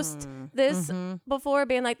people post this before,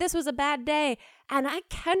 being like, this was a bad day. And I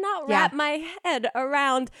cannot wrap my head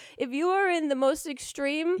around, if you are in the most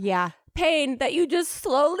extreme pain, that you just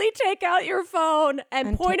slowly take out your phone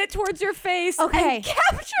and point it towards your face and capture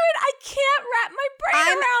it. I can't wrap my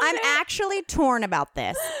brain around it. I'm actually torn about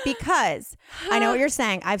this because I know what you're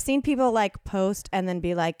saying. I've seen people like post and then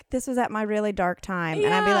be like, this was at my really dark time.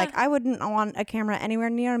 And I'd be like, I wouldn't want a camera anywhere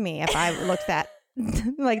near me if I looked that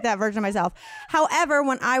like that version of myself. However,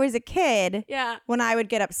 when I was a kid, when I would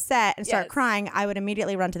get upset and start crying, I would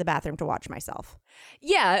immediately run to the bathroom to watch myself.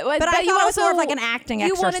 Yeah, but I thought it was more of like an acting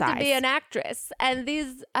exercise. You wanted to be an actress. And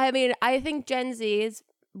I think Gen Z is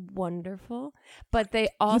wonderful, but they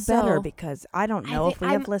also... You better, because I don't know if we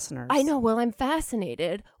have listeners. I know. Well, I'm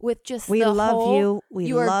fascinated with just we love you.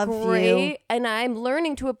 You are great, and I'm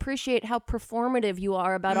learning to appreciate how performative you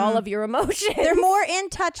are about all of your emotions. They're more in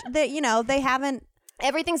touch. That they haven't.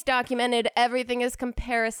 Everything's documented. Everything is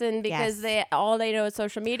comparison because all they know is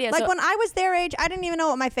social media. Like, when I was their age, I didn't even know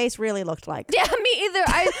what my face really looked like. Yeah, me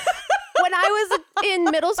either. When I was in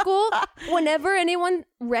middle school, whenever anyone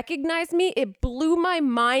recognized me, it blew my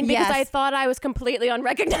mind because I thought I was completely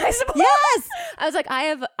unrecognizable. Yes. I was like, I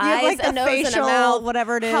have eyes, a nose, facial, and a mouth.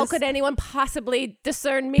 Whatever it is. How could anyone possibly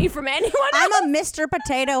discern me from anyone else? I'm a Mr.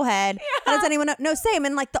 Potato Head. How does anyone know? No, same.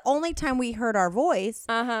 And like, the only time we heard our voice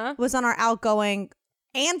was on our outgoing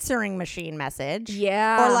answering machine message.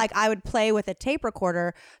 Yeah. Or like, I would play with a tape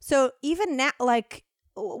recorder. So even now, like,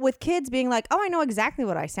 with kids being like, oh, I know exactly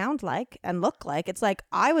what I sound like and look like. It's like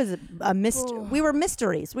I was a we were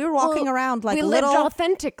mysteries. We were walking around like little lived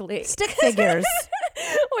authentically stick figures.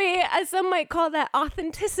 Some might call that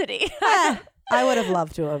authenticity. I would have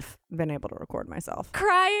loved to have been able to record myself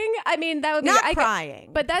crying. I mean, that would be not crying.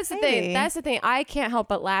 But that's the thing. That's the thing. I can't help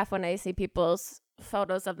but laugh when I see people's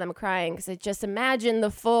photos of them crying, because I just imagine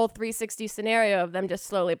the full 360 scenario of them just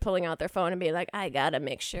slowly pulling out their phone and being like, I gotta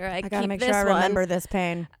make sure I gotta make this sure I one. remember this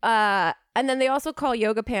pain. And then they also call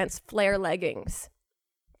yoga pants flare leggings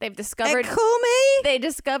They've discovered Ikumi? they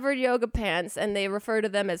discovered yoga pants, and they refer to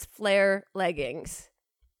them as flare leggings.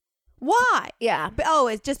 Why? Yeah. Oh,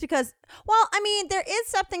 it's just because, well, I mean, there is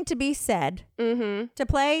something to be said to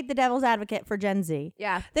play the devil's advocate for Gen Z.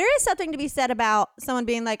 Yeah. There is something to be said about someone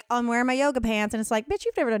being like, oh, I'm wearing my yoga pants. And it's like, bitch,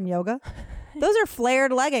 you've never done yoga. Those are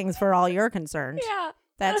flared leggings for all you're concerned. Yeah.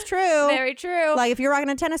 That's true. Very true. Like if you're rocking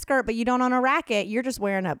a tennis skirt, but you don't own a racket, you're just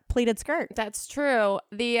wearing a pleated skirt. That's true.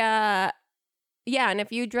 And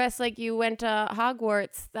if you dress like you went to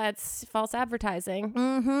Hogwarts, that's false advertising.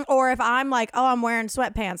 Mm-hmm. Or if I'm like, oh, I'm wearing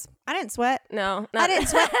sweatpants. I didn't sweat. No. I didn't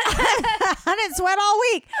sweat. I didn't sweat all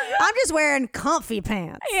week. I'm just wearing comfy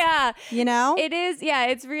pants. Yeah. You know? It is. Yeah,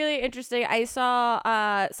 it's really interesting. I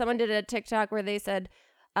saw someone did a TikTok where they said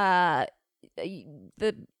the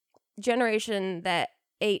generation that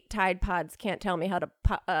ate Tide Pods can't tell me how to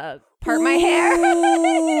part my hair.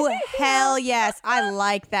 Ooh, hell yes. I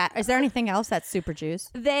like that. Is there anything else that's super juice?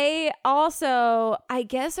 They also, I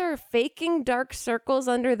guess, are faking dark circles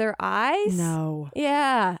under their eyes. No.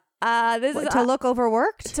 Yeah. This is To look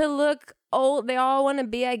overworked? to look old. They all want to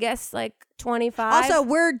be, I guess, like 25. Also,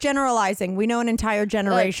 we're generalizing. We know an entire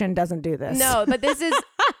generation doesn't do this. No, but this is,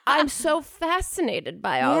 I'm so fascinated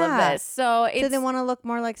by all of this. So it's, do they want to look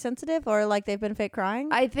more like sensitive or like they've been fake crying?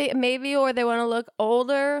 I think maybe, or they want to look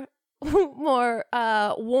older, more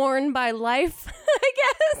worn by life, I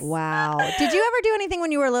guess. Wow. Did you ever do anything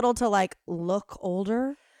when you were little to like look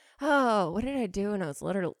older? Oh, what did I do when I was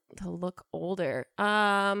little to look older?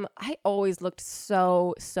 I always looked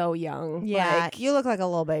so young. Yeah, Like, you look like a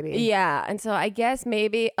little baby. yeah. And so I guess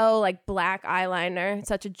maybe, like black eyeliner,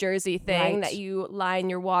 such a Jersey thing Right. that you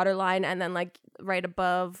line your waterline and then like right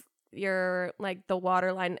above your, like the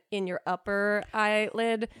waterline in your upper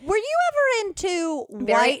eyelid. Were you ever into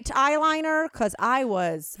white eyeliner? Because I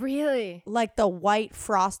was. Really? Like the white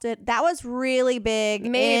frosted. That was really big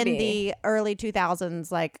Maybe. in the early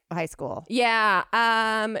 2000s, like high school. Yeah.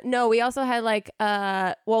 No, we also had like,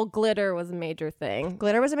 glitter was a major thing.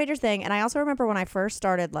 Glitter was a major thing. And I also remember when I first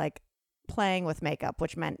started like playing with makeup,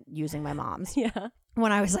 which meant using my mom's, Yeah.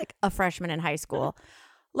 when I was like a freshman in high school.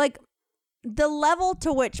 Like the level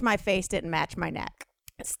to which my face didn't match my neck.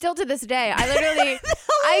 Still to this day, I literally,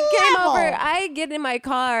 I get in my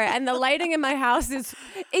car and the lighting in my house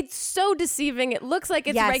it's so deceiving. It looks like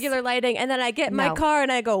it's Yes. regular lighting. And then I get in my No. car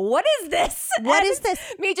and I go, what is this? What And is this?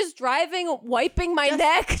 Me just driving, wiping my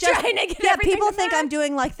neck, trying to get Yeah, everything people to think match. I'm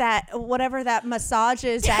doing like that, whatever that massage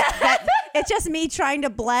is. That it's just me trying to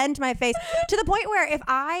blend my face to the point where if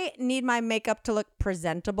I need my makeup to look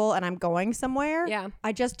presentable and I'm going somewhere, Yeah.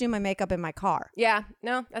 I just do my makeup in my car Yeah,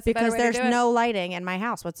 no, that's a because better way there's to do no lighting in my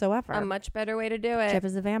house whatsoever. a much better way to do it. Jeff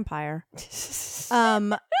is a vampire.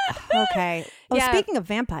 Okay. Oh, Yeah. speaking of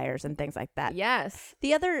vampires and things like that. Yes.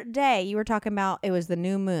 The other day you were talking about it was the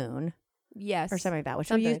new moon Yes. or something like that, which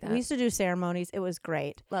Something we like that. used to do ceremonies. It was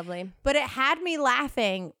great. Lovely. But it had me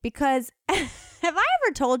laughing because have I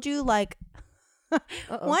ever told you like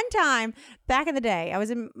one time back in the day, I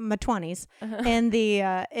was in my 20s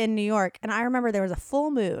in New York, and I remember there was a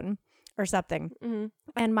full moon or something,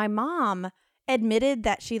 and my mom admitted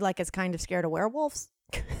that she like is kind of scared of werewolves.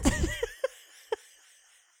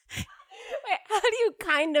 Wait, how do you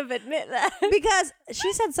kind of admit that? Because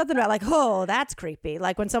she said something about like, oh, that's creepy.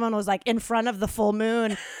 Like when someone was like in front of the full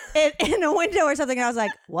moon in a window or something. And I was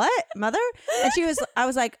like, what, mother? And I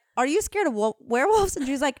was like, are you scared of werewolves? And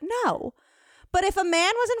she was like, no. But if a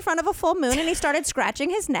man was in front of a full moon and he started scratching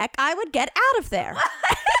his neck, I would get out of there.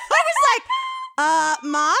 I was like,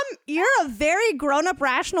 Mom, you're a very grown-up,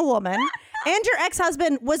 rational woman. And your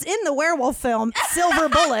ex-husband was in the werewolf film Silver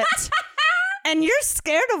Bullet. And you're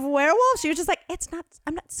scared of werewolves? She was just like,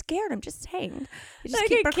 I'm not scared. I'm just saying. You just Like,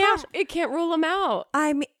 keep it can't rule them out.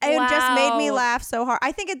 I mean, it just made me Wow. laugh so hard.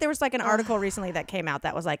 I think there was like an article recently that came out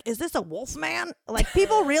that was like, is this a wolf man? Like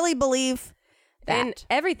people really believe that. And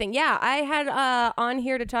everything. Yeah. I had on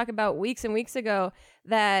here to talk about weeks and weeks ago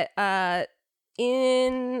that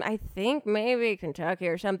in, I think maybe Kentucky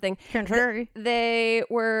or something, a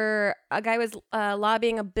guy was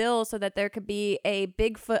lobbying a bill so that there could be a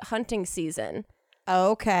Bigfoot hunting season.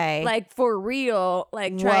 Okay. Like for real,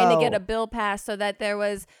 like trying to get Whoa. a bill passed so that there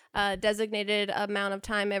was a designated amount of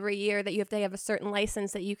time every year that you have to have a certain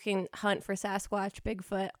license that you can hunt for Sasquatch,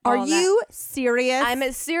 Bigfoot. Are all that. you serious? I'm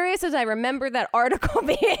as serious as I remember that article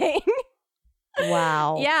being.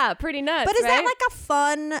 Wow. Yeah, pretty nuts. But is right?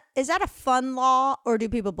 that a fun law or do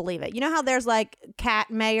people believe it? You know how there's like cat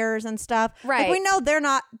mayors and stuff? Right. Like we know they're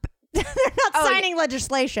not signing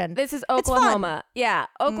legislation. This is It's fun. Oklahoma. Yeah,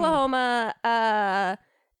 Oklahoma.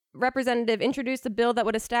 representative introduced a bill that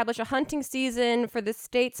would establish a hunting season for the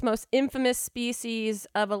state's most infamous species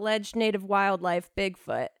of alleged native wildlife,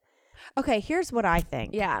 Bigfoot. Okay, here's what I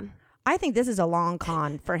think. Yeah. I think this is a long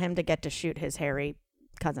con for him to get to shoot his hairy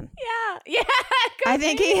cousin. Yeah. I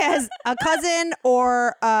think he has a cousin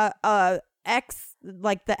or ex,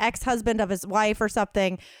 like the ex-husband of his wife or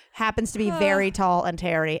something, happens to be very tall and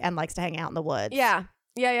hairy and likes to hang out in the woods. Yeah.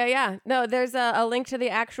 No, there's a link to the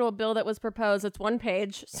actual bill that was proposed. It's 1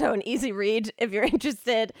 page, so an easy read if you're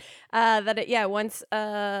interested. Once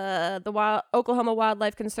the Oklahoma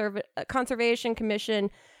Wildlife Conservation Commission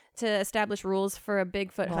to establish rules for a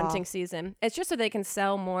Bigfoot hunting season. It's just so they can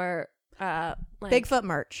sell more Bigfoot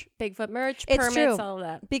merch. Permits, true. all of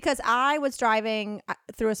that. Because I was driving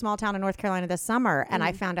through a small town in North Carolina this summer, and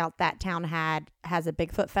I found out that town has a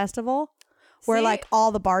Bigfoot festival where like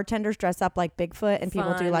all the bartenders dress up like Bigfoot and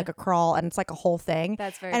people do like a crawl, and it's like a whole thing.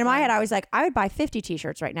 That's very And in my fun. head, I was like, I would buy 50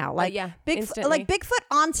 t-shirts right now. Like instantly. Bigfoot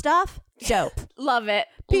on stuff. Dope. Love it.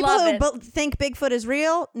 People Love who it. think Bigfoot is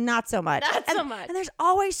real, not so much. So much. And there's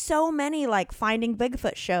always so many like finding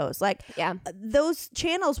Bigfoot shows. Like those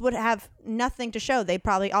channels would have nothing to show. They'd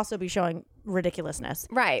probably also be showing ridiculousness.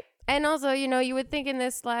 Right. And also, you would think in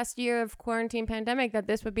this last year of quarantine pandemic that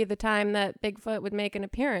this would be the time that Bigfoot would make an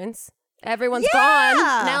appearance. Everyone's gone.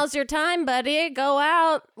 Now's your time, buddy. Go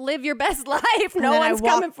out, live your best life. No one's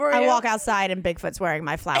coming for you. I walk outside and Bigfoot's wearing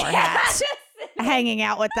my flower hat, hanging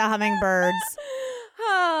out with the hummingbirds.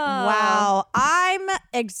 Oh. Wow. I'm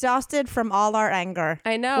exhausted from all our anger.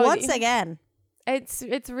 I know. Once again.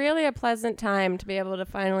 It's really a pleasant time to be able to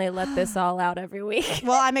finally let this all out every week.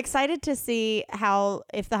 Well, I'm excited to see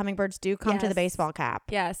if the hummingbirds do come to the baseball cap.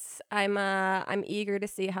 Yes, I'm eager to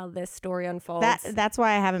see how this story unfolds. That's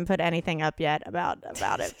why I haven't put anything up yet about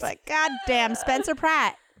it. But goddamn, Spencer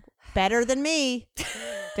Pratt, better than me.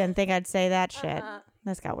 Didn't think I'd say that shit.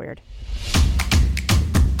 That's got weird.